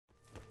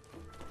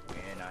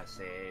I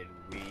said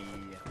we.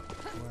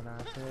 When I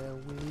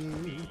said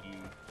we.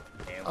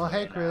 And Oh, hey,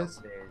 when I Chris.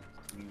 said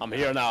we. I'm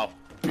here now.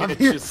 I'm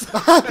here, Bitches.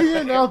 I'm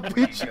here now, There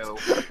you bitch. go.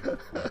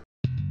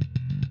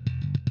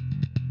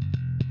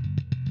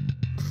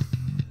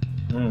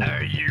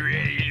 Are you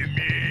ready to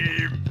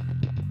meme?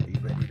 Are you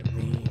ready to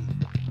meme?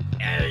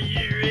 Are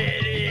you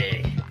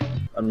ready?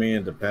 I mean,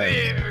 it depends.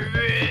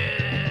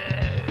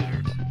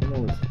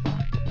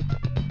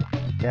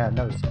 Yeah,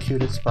 no, it's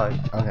cute as fuck.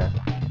 Okay.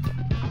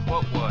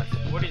 What was?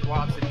 What did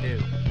Watson do?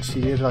 She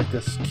did like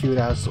this cute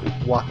ass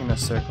walking a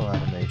circle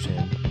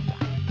animation.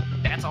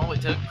 That's all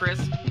it took,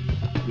 Chris?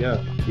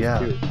 Yeah. Yeah,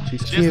 Cute.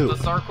 she's Just cute. the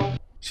circle?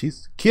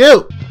 She's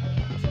cute!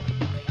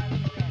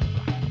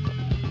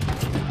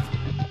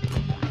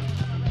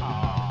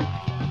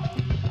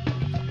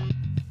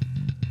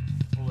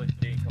 Bullet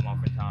didn't come off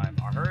in time.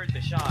 I heard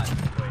the shot,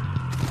 but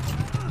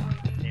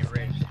it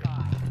registered.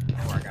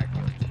 Oh, I got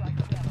killed.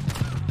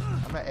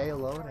 I'm at A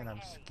alone and I'm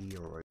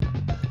skeroid.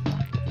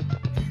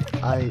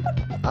 I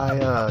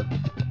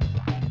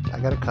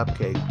got a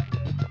cupcake.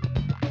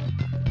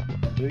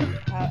 Do you?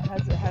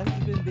 Has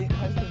it been made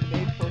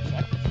for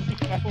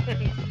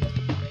seconds?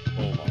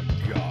 Oh my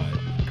god.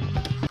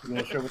 You want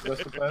to share with the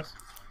rest of the class?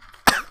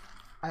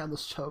 I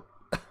almost choked.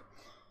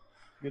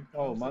 Good.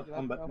 Oh,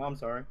 I'm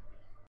sorry.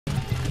 You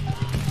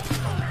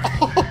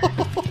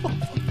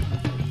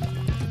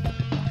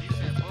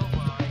said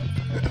bye-bye.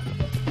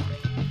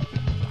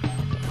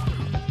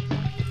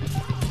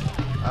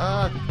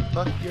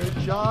 Fuck your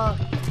jaw.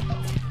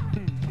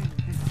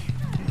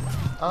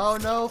 Oh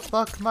no,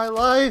 fuck my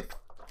life.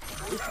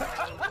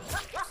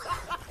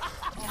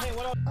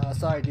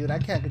 Sorry dude, I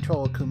can't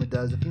control what Kuma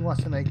does. If he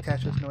wants to make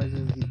Tetris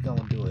noises, he's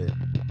gonna do it.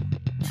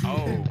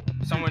 Oh,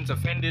 someone's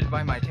offended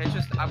by my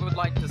Tetris? I would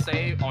like to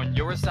say, on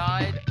your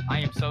side, I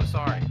am so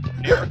sorry.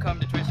 Never come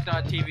to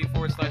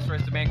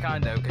twitch.tv/rest of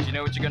mankind though, because you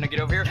know what you're gonna get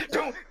over here?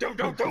 Don't.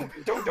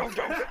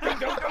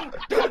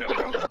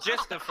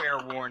 Just a fair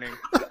warning.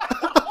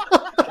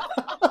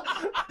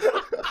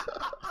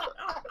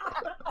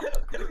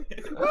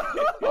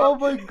 Oh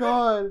my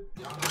god.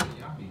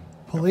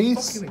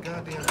 Police?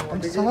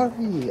 I'm sorry.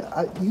 You.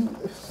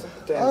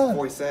 That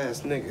voice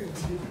ass nigga.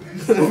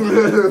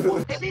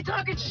 Is he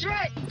talking shit?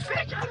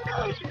 Bitch, I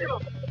know you!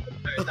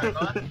 Is that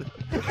fun?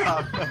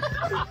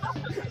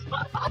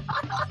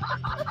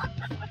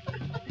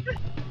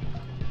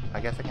 I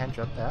guess I can't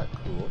jump that.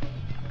 Cool.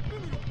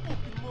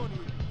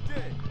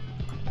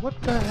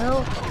 What the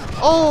hell?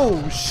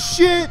 Oh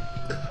shit!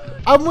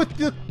 I'm with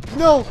the.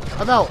 No,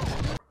 I'm out.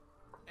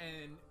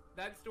 And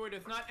that story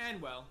does not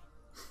end well.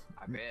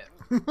 I bet.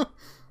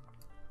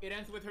 It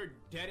ends with her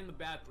dead in the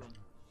bathroom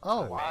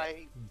Oh,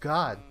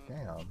 god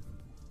damn.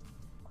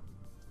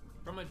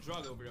 from a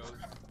drug overdose.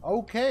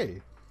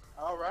 Okay.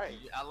 Alright.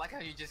 I like how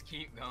you just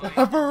keep going.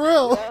 For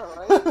real. Yeah,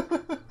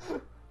 right?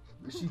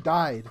 She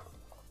died. On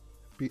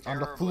the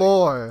Terribly.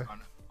 floor.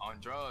 On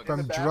drugs.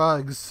 From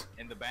drugs.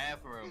 In the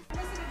bathroom.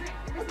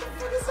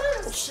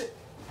 Oh shit.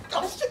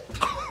 Oh shit.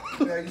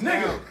 Yeah, he's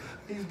Nigga. down.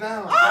 He's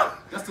down.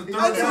 That's the He's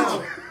third down.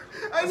 time.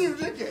 I didn't even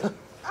drink it.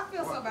 I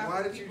feel so bad.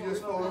 Why did you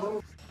just fall over?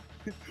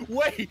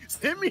 Wait,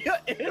 send me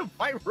an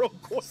invite real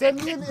quick.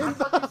 Send me an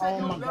invite. Oh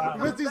my god.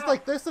 Rizzy's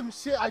like, there's some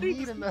shit I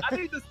need in there. I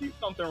need to see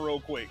something real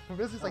quick.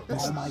 Rizzy's like,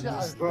 there's Oh some my shit.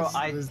 God. Bro,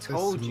 I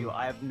told you,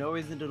 I have no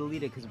reason to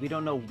delete it because we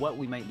don't know what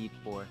we might need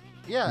for.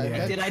 Yeah.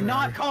 Yeah. Did I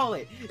not call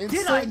it? Did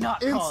Insert, I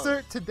not call it?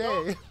 insert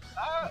today.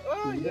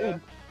 Yeah.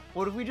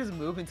 What if we just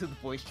move into the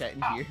voice chat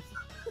in here?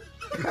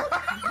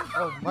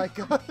 Oh my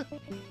god.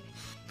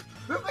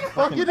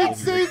 Fucking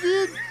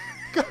Xavier.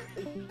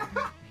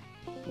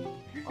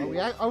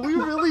 Are we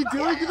really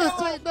doing this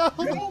right now? That's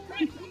what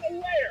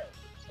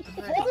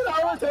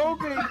I was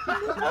hoping.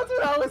 That's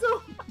what I was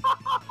hoping.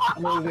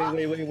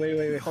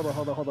 Wait. Hold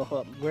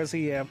on. Where's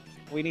he?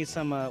 We need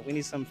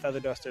some feather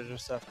dusters or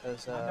stuff,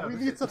 cause We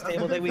need some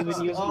table that we would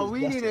use. Oh,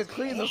 we need to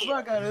clean the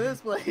fuck out of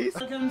this place.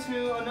 Welcome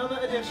to another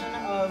edition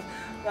of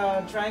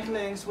Drank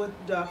Links with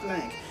Doc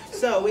Link.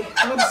 So we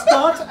would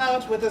start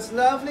out with this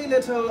lovely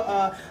little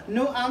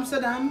New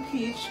Amsterdam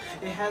peach.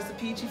 It has the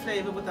peachy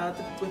flavor without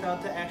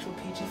the actual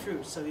peachy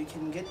fruit, so you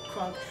can get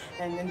crunk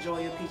and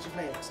enjoy your peachy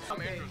flavors.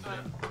 I'm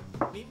interested.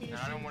 Meet me in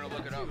I don't want to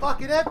look it up.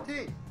 fucking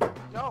empty.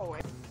 No.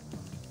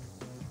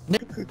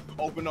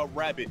 Open up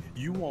Rabbit.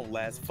 You won't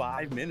last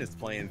 5 minutes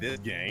playing this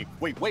game.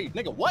 Wait,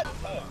 nigga, what?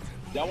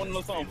 Y'all wanna know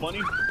something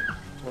funny?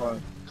 What?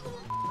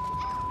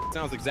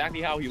 Sounds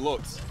exactly how he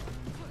looks.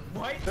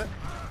 What?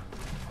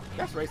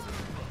 That's racist.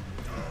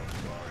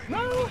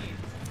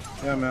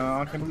 Yeah, man.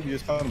 I can't believe you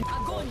just called me.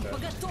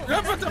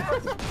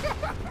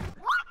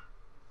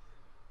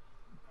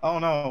 Oh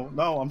no,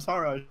 I'm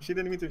sorry. She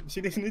didn't need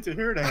to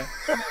hear that.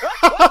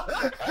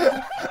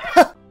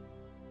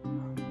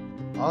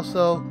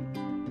 Also,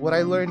 what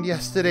I learned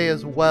yesterday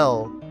as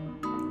well,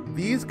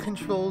 these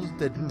controls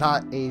did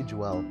not age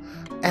well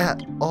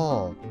at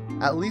all.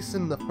 At least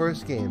in the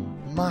first game.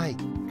 My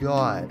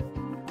god.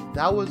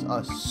 That was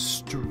a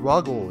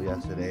struggle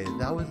yesterday.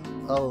 That was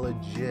a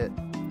legit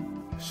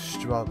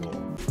struggle.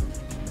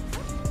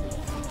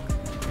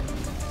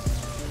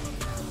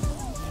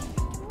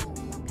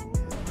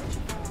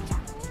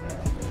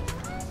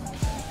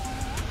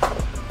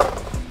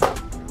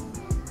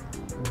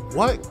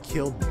 What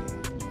killed me?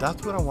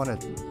 That's what I want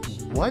to...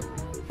 What?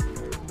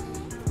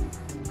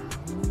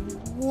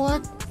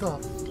 What the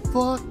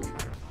fuck?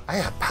 I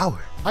have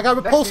power. I got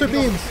repulsor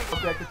beams.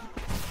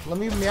 Let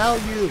me meow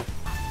you.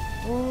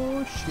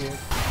 Oh shit.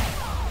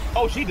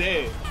 Oh, she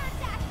dead.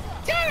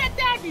 Damn it,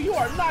 Daddy, you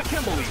are not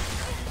Kimberly.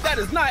 That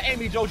is not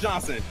Amy Jo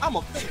Johnson. I'm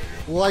a...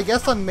 Well, I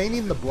guess I'm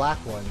maining the black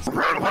ones.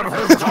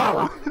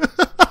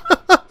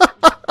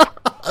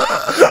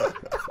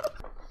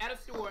 At a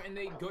store and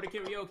they go to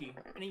karaoke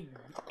and he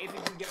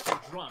basically gets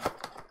drunk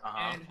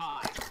and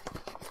high.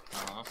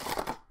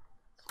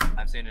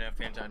 I've seen enough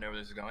fans. I know where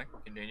this is going.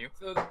 Continue.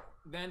 So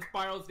then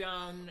spirals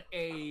down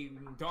a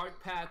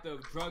dark path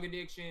of drug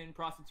addiction,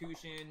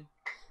 prostitution.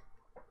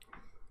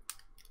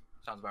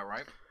 Sounds about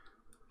right.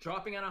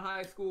 Dropping out of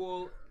high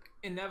school,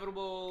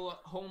 inevitable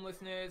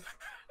homelessness.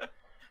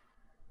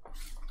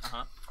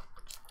 I'm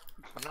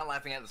not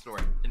laughing at the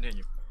story.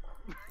 Continue.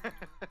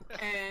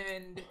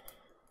 And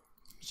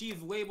she's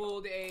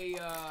labeled a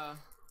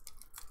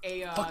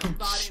Fucking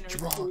thought in her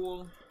strong.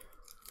 school.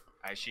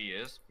 As she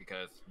is,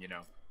 because, you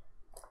know,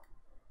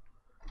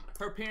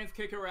 Her parents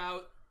kick her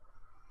out.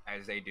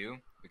 as they do,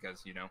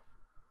 because, you know.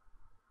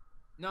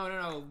 No.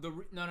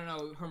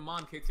 Her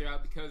mom kicks her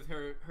out because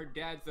her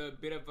dad's a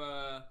bit of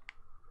a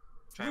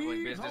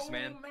Traveling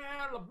businessman. Home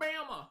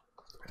Alabama.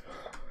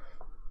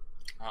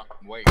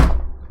 Wait.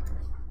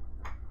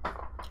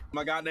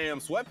 My goddamn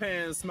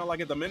sweatpants smell like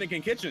a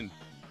Dominican kitchen.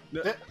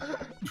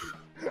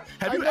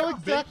 I know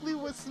exactly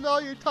what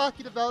smell you're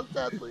talking about,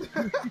 sadly.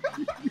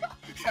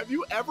 Have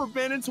you ever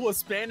been into a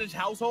Spanish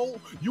household?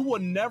 You will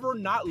never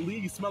not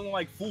leave smelling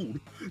like food.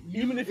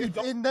 Even if you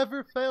don't. It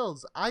never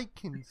fails. I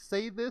can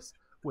say this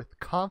with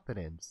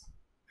confidence.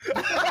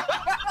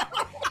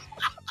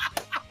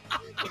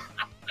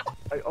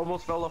 I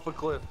almost fell off a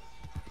cliff.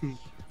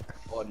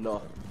 Oh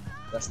no,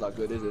 that's not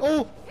good, is it?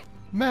 Oh,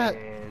 Matt.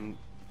 And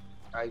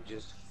I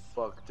just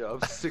fucked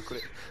up sickly.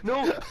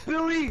 No,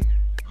 Billy!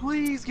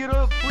 Please get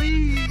up,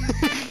 please!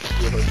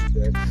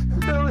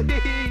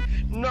 Billy!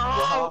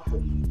 No!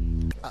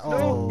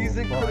 No, he's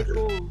in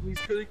critical. He's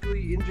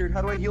critically injured.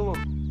 How do I heal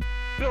him?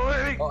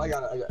 Billy! Oh, I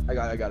got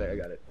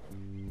it.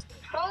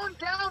 Tone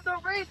down the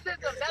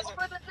racism. That's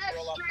for the next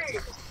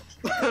stream.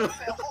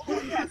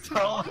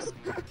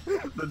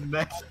 The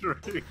next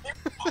stream.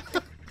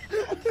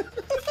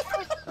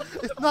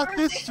 It's not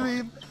this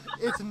stream.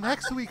 It's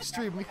next week's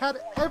stream. We had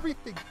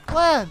everything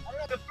planned.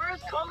 The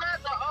first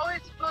collabs are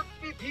always supposed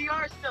to be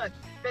PR stunts.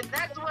 The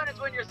next one is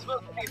when you're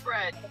supposed to be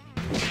friends.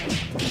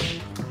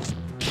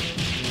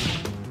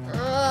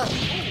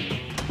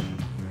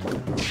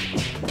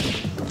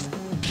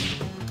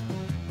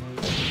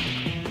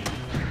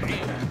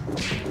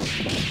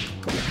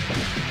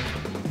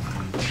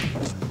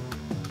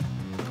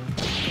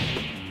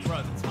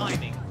 Bro, the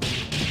timing.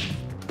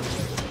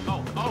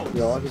 Oh.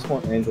 Yo, I just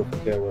want Angel to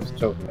kill us,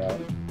 choke me out.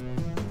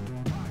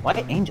 Why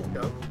Angel?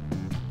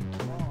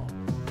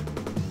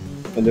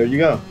 And there you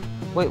go.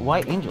 Wait,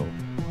 why Angel?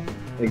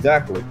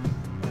 Exactly.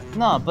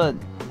 No, but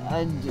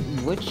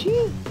would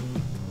she?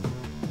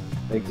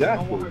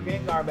 Exactly. I want her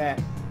Gengar back.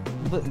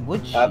 But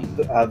would she?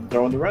 I've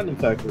thrown the random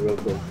factor real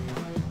quick.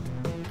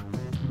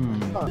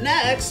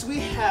 Next, we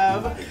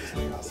have a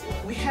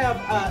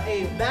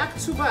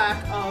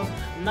back-to-back of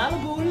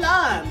Malibu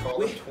Land.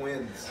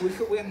 Twins. We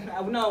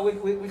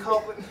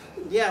call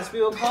yes,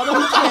 we will call them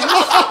twins.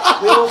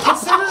 We will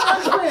consider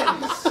them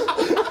twins.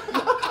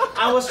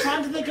 I was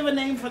trying to think of a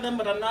name for them,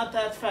 but I'm not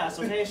that fast.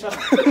 Okay, shut up.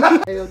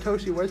 Hey, yo,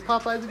 Toshi, where's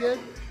Popeyes again?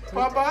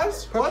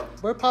 Popeyes? What?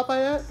 Where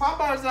Popeye at?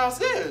 Popeyes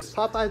downstairs.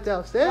 Popeyes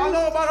downstairs? Y'all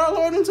know about our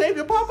Lord and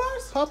Savior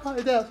Popeyes?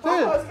 Popeye downstairs.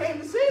 Popeyes came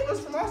to save us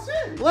from our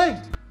sins. Blake,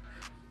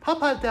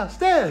 Popeye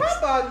downstairs.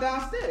 Popeyes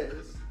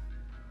downstairs.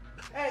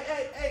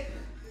 Hey,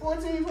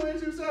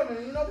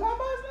 14-22-7. You know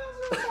Popeyes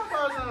downstairs?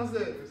 Popeyes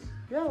downstairs.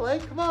 Yeah,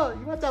 Blake, come on.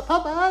 You want that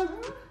Popeye?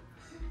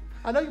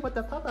 I know you want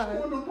that I Popeye.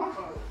 want no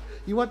Popeyes.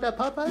 You want that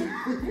Popeye?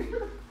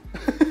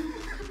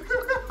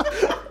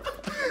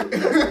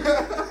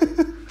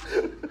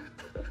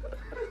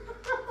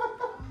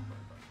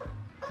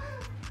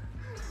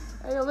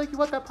 Hey, yo, Blake, you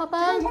want that I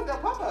Popeye? want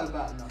that Popeyes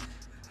bad enough.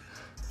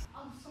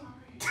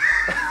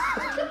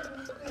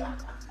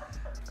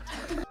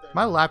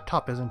 My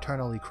laptop is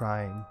internally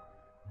crying.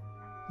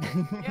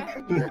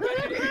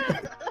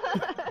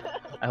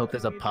 I hope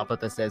there's a pop-up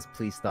that says,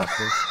 "Please stop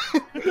this."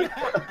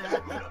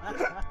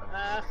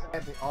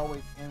 They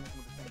always end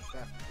with the same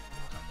stuff.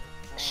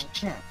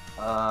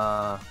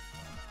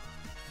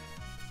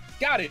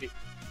 Got it.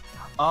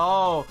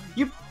 Oh,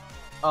 you.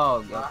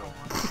 Oh, okay.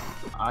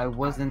 I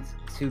wasn't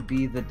to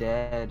be the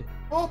dead.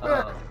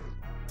 Volpec!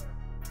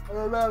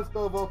 Let's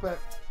go, Volpec.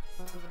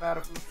 Doesn't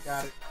matter who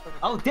got it.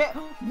 Oh, damn!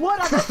 What?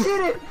 I just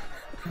did it!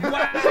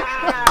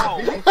 Wow!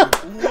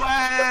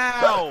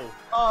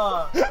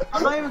 Wow!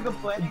 I'm not even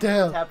complaining.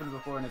 Damn. This happened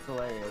before and it's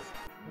hilarious.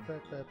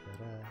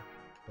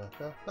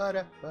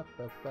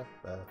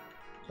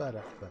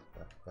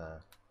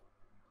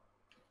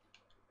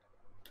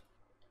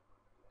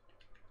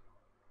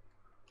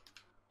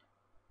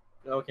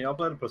 Yo, can y'all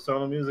play the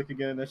Persona music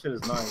again? That shit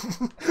is nice.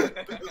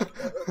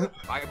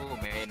 Bible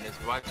man is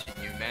watching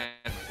you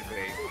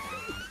masturbate.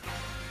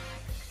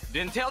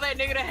 Didn't tell that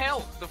nigga to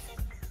help.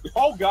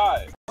 Oh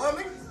God.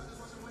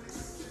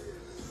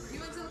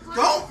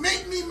 Don't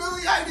make me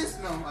milliitis.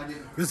 No, I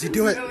didn't. Lizzie,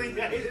 do it.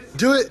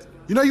 Do it.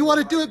 You know you want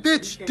to do it,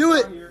 bitch. Do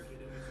it.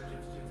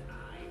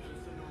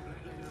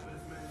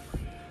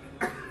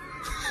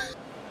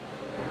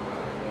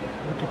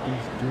 Look at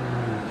these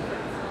dudes.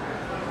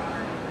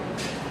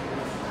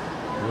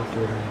 Look at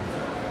them.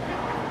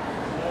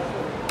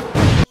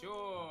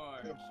 Sure.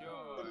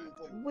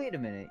 Wait a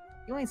minute.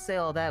 You ain't say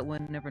all that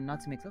whenever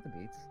Natsu makes other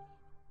beats.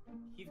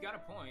 He's got a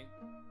point.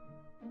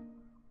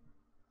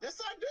 Yes,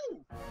 I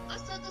do. I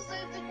said the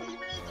same thing when he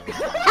made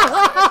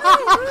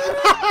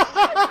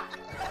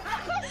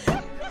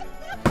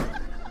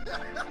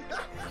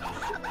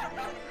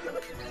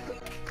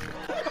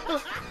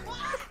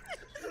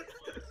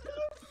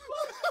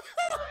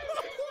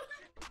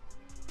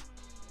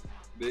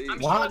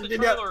I'm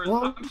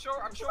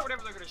sure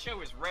whatever they're gonna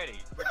show is ready.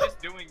 We're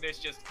just doing this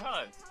just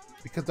cuz.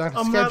 Because they're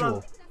on a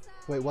schedule.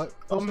 Wait, what?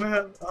 Oh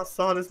man, I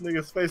saw this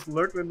nigga's face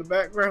lurking in the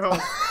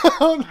background.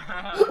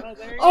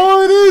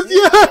 Oh, it is,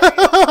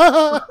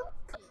 yeah!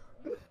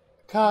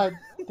 God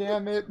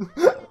damn it.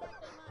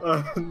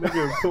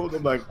 Nigga pulled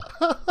him like,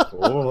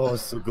 oh,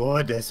 so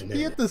good, that's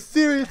He hit the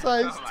serious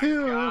eyes,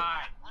 too.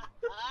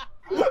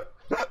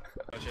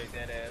 Shake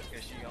that ass,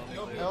 cause she only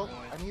lives Help,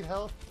 once. I need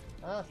help.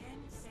 Ah.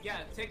 Yeah,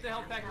 take the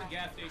health back to the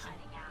gas station.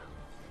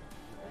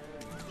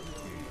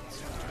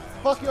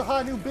 Fuck your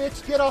high new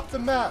bitch, get off the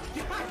map.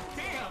 God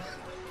damn!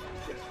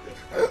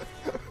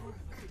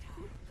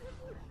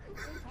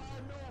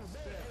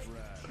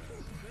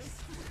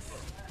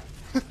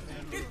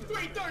 It's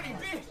 3:30,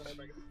 bitch!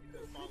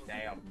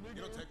 Damn.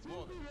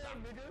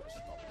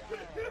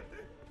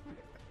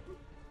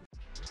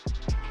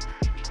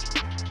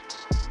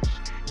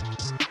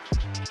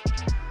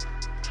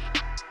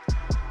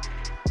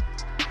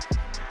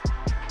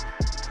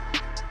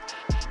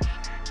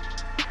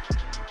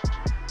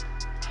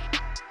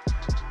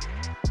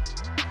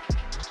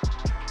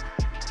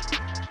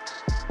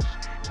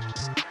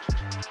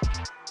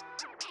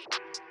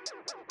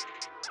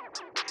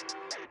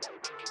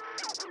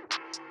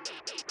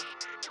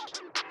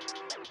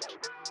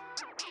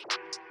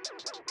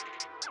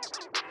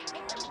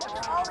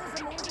 All these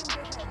amazing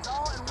dickheads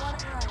all in one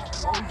area.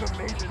 All these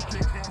amazing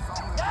dickheads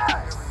all in one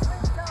area.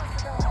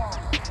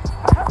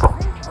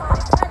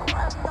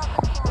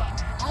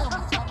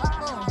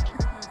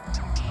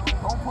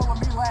 Yes! Don't pull on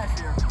me last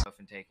year.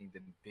 And taking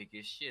the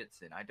biggest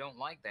shits, and I don't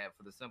like that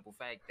for the simple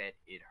fact that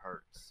it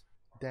hurts.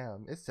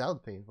 Damn, it sounds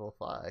painful,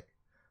 fuck.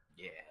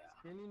 Yeah.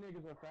 Skinny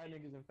niggas are fat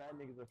niggas and fat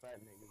niggas are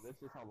fat niggas. That's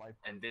just how life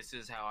And this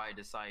is how I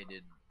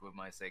decided what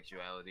my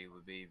sexuality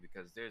would be,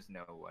 because there's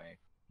no way.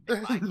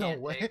 There's If I no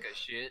can't way. take a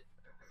shit,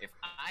 if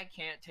I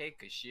can't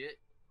take a shit,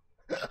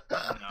 no.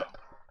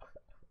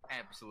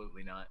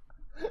 Absolutely not.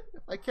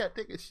 I can't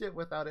take a shit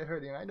without it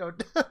hurting. I know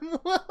damn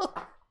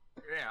well.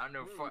 Yeah, I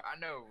know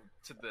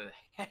to the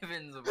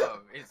heavens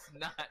above, it's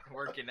not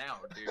working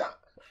out, dude.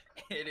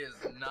 It is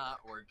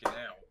not working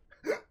out.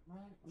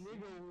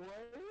 Nigga,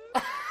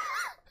 what?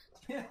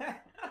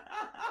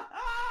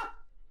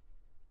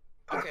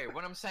 Okay,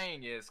 what I'm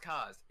saying is,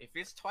 Kaz, if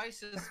it's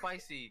twice as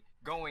spicy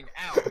going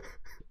out,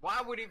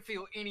 why would it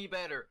feel any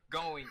better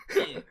going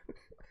in?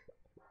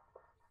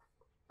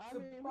 I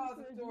mean, you have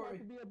to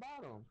be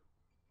about him.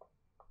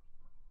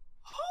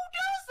 Who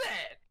does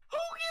that?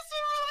 Who gets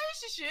in a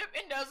relationship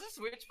and doesn't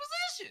switch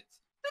positions?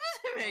 That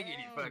doesn't make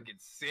any fucking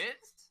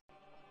sense.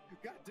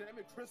 God damn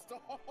it,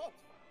 Kristoff!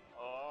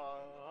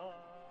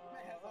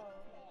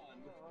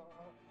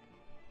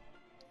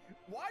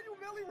 Why you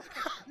Millie?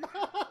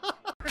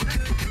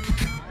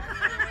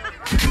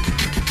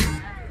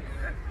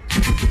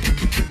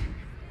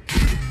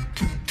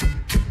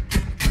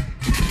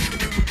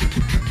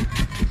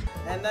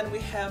 And then we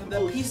have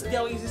the piece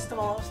de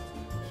resistance,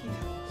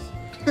 Tito's.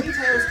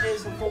 Tito's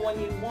is for when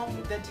you want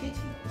the titties.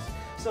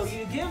 So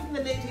you give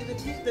the lady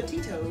the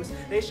Tito's,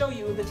 they show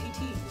you the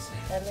TTs,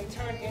 and they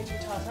turn into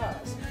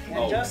tatas.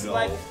 And just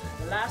like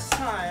last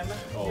time,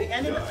 we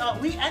ended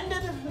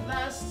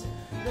last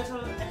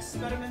little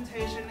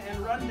experimentation and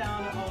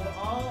rundown of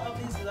all of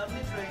these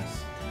lovely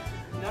drinks.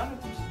 Now,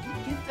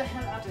 get the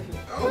hell out of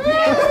here.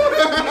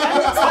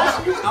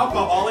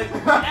 Alcoholic. We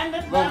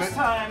ended last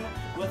time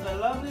with a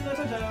lovely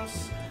little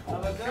dose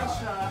of a good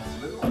shot.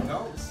 Little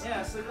dose.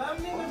 Yes, a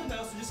lovely little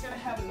dose. We're just gonna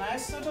have a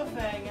nice little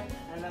thing,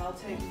 and then I'll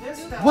take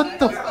this down. What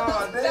the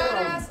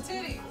Damn.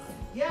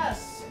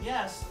 Yes,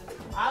 yes.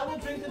 I will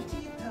drink the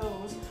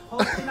Tito's,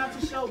 hopefully not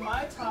to show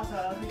my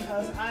tata,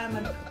 because I'm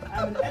an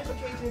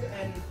educated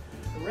and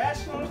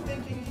rational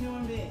thinking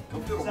human being.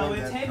 So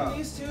we take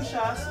these 2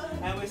 shots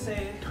and we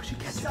say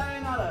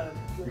sayonara.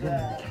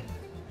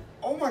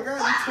 Oh my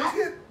God, you took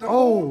it? The Oh,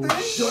 whole thing?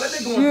 Yo, that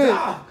nigga gonna shit.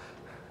 die.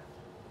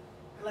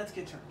 Let's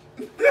get drunk.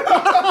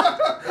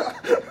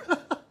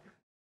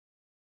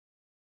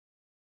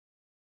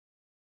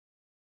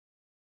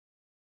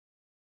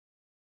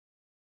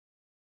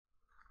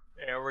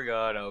 Yeah, we're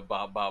gonna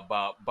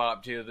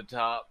bop to the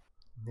top.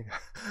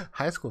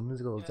 High School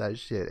Musical was that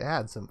shit. It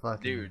had some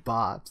fucking Dude,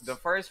 bops. the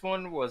first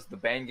one was the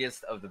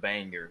bangest of the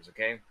bangers,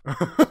 okay?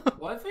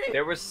 Was it?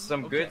 There was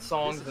some good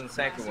songs in the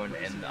second one,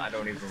 and I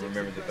don't even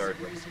remember the third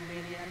one.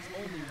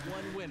 Only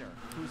one winner.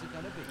 Who's it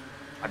gonna be?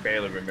 I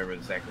barely remember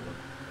the second one.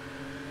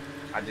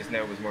 I just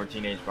know it was more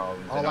teenage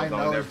problems. All and I was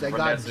only know there is for they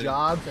got Vanessa.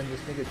 jobs and this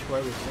nigga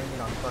Troy was singing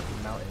on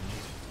fucking mountains.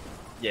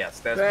 Yes,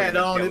 that's Bet pretty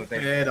much on the it, only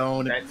thing. bet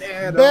on it,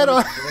 That's- Bet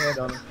on bet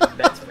on it.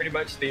 That's pretty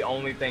much the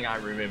only thing I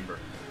remember.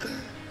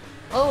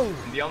 Oh!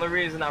 And the only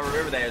reason I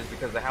remember that is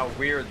because of how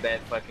weird that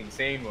fucking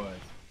scene was.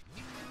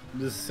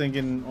 Just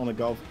singing on a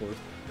golf course.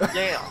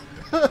 Yeah.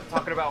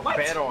 Talking about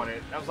bet on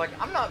it. I was like,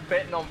 I'm not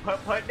betting on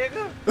putt-putt,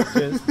 nigga.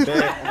 Just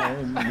bet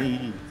on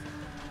me.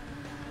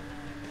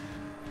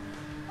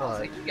 I was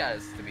like, you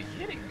guys to be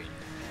kidding me.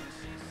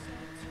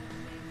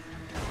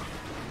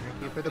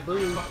 Thank you for the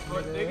booze.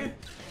 Nigga.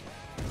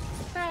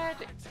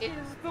 That is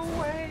the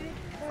way.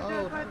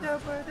 Oh.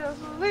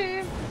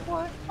 Believe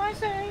what I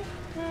say.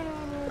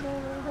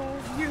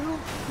 You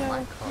My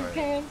you card.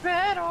 can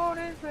bet on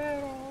it,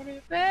 bet on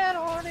it, bet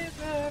on it,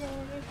 bet on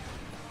it.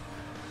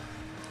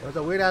 It was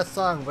a weird ass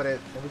song, but it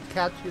was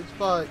catchy as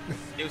fuck.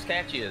 It was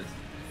catchy as.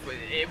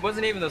 It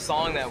wasn't even the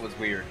song that was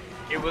weird.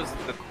 It was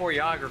the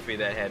choreography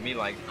that had me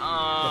like,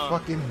 The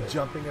fucking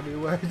jumping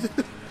everywhere.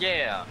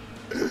 yeah.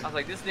 I was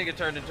like, this nigga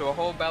turned into a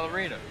whole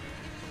ballerina.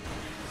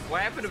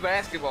 What happened to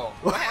basketball?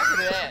 What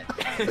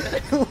happened to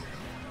that?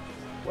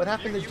 What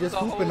happened to You just was a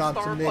hooping whole on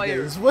star some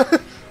player. niggas?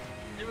 What?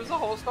 He was a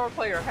whole star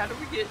player. How did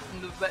we get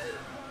in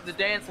the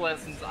dance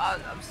lessons?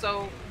 I'm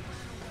so.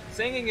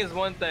 Singing is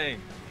one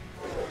thing.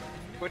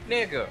 But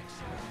nigga.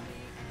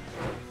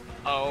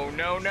 Oh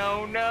no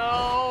no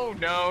no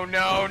no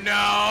no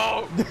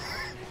no!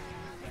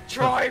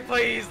 Troy,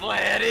 please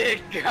let it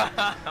go.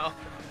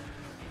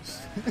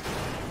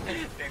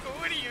 Nigga,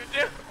 what are you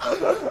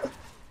doing?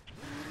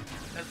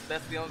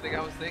 That's the only thing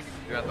I was thinking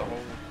throughout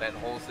that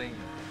whole scene.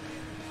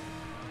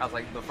 I was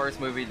like, the first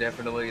movie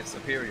definitely is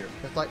superior.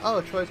 It's like,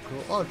 oh, Troy's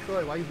cool. Oh,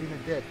 Troy, why you being a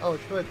dick? Oh,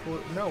 Troy, cool.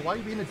 No, why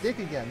you being a dick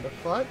again? The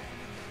fuck?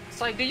 It's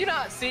like, do you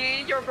not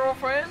see your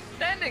girlfriend?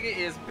 That nigga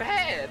is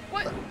bad.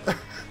 What?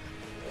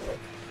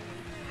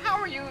 How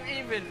are you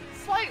even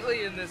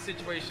slightly in this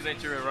situation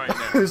that you're in right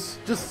now? Just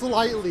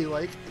slightly,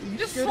 like, you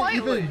Just shouldn't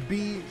slightly. even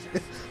be...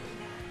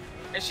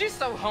 And she's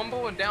so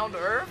humble and down to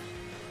earth.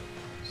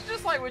 She's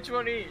just like, what you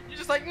want to eat? You're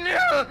just like,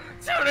 no,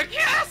 tuna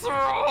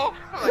casserole.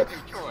 I'm like,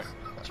 dude,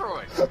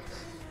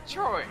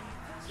 Troy,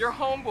 your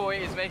homeboy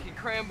is making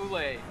creme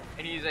brulee,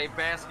 and he's a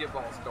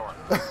basketball star.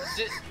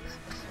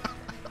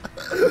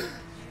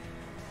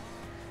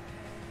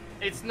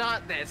 It's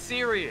not that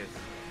serious.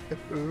 It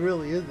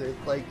really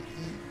isn't. Like,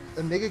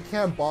 a nigga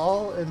can't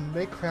ball and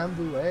make creme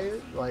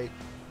brulee? Like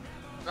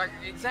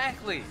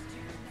Exactly.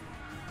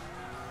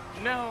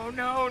 No,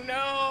 no,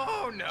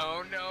 no,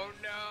 no, no,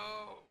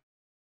 no.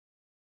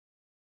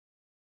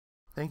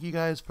 Thank you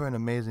guys for an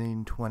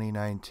amazing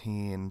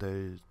 2019.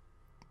 There's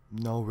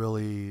no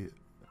really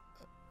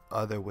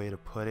other way to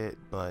put it,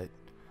 but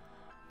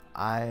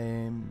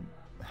I'm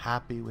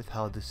happy with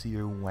how this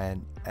year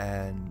went,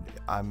 and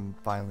I'm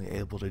finally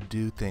able to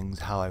do things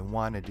how I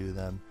want to do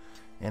them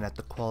and at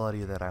the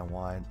quality that I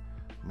want.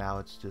 Now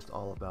it's just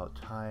all about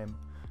time,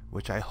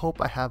 which I hope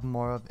I have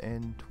more of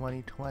in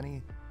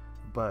 2020,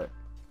 but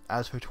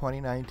as for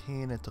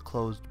 2019, it's a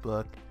closed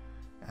book,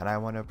 and I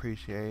want to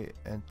appreciate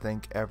and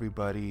thank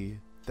everybody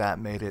that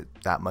made it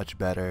that much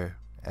better,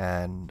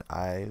 and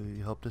I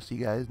hope to see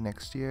you guys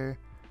next year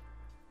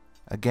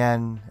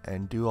again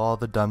and do all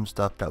the dumb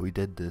stuff that we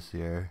did this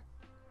year.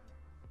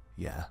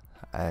 Yeah,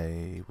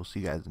 I will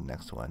see you guys in the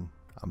next one.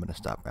 I'm gonna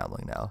stop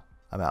rambling now.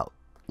 I'm out.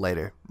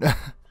 Later.